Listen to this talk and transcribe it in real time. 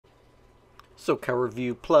Socal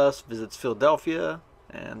Review Plus visits Philadelphia,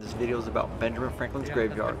 and this video is about Benjamin Franklin's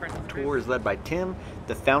graveyard. The tour is led by Tim,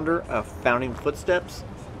 the founder of Founding Footsteps,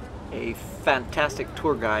 a fantastic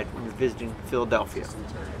tour guide when you're visiting Philadelphia.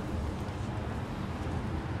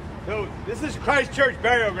 So this is Christ Church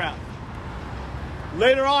burial ground.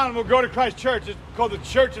 Later on we'll go to Christ Church. It's called the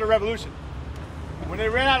Church of the Revolution. When they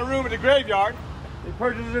ran out of room at the graveyard, they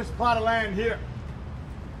purchased this plot of land here.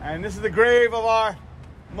 And this is the grave of our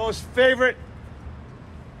most favorite,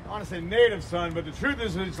 I want to say native son, but the truth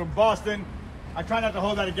is he's from Boston. I try not to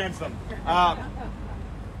hold that against them.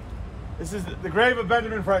 This is the grave of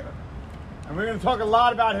Benjamin Franklin. And we're going to talk a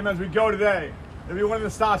lot about him as we go today. It'll be one of the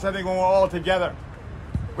stops, I think, when we're all together.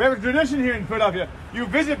 We have a tradition here in Philadelphia. You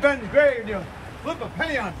visit Ben's grave and you flip a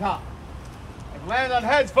penny on top. If it lands on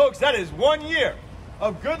heads, folks, that is 1 year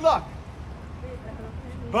of good luck.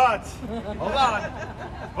 But, hold on,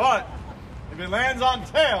 but if it lands on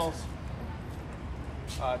tails,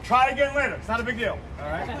 try again later. It's not a big deal, all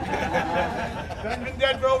right? Ben's been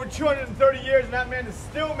dead for over 230 years, and that man is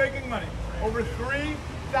still making money. Over $3,000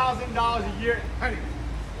 a year in pennies.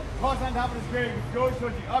 The cost on top of his grave goes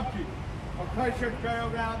towards the upkeep of Christ Church burial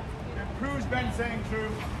ground and proves Ben's saying true.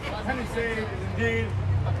 A penny saved is indeed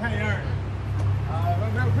a penny earned. We'll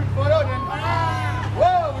have a quick photo, then.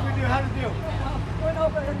 Whoa, what did we do? How did it do? Went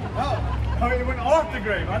over. Oh, it went off the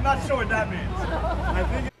grave. I'm not sure what that means. I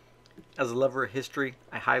think. As a lover of history,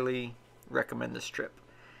 I highly recommend this trip.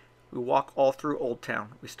 We walk all through Old Town.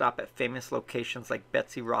 We stop at famous locations like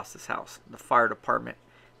Betsy Ross's house, the fire department,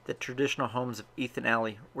 the traditional homes of Ethan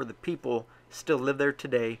Alley, where the people still live there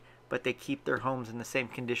today, but they keep their homes in the same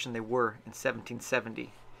condition they were in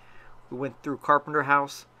 1770. We went through Carpenter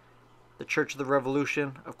House, the Church of the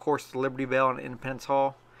Revolution, of course the Liberty Bell and Independence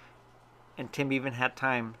Hall, and Tim even had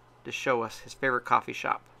time to show us his favorite coffee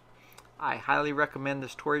shop. I highly recommend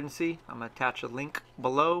this tour agency. I'm going to attach a link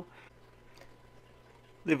below.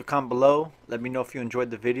 Leave a comment below. Let me know if you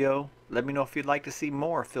enjoyed the video. Let me know if you'd like to see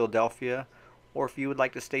more Philadelphia, or if you would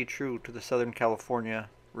like to stay true to the Southern California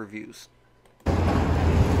reviews.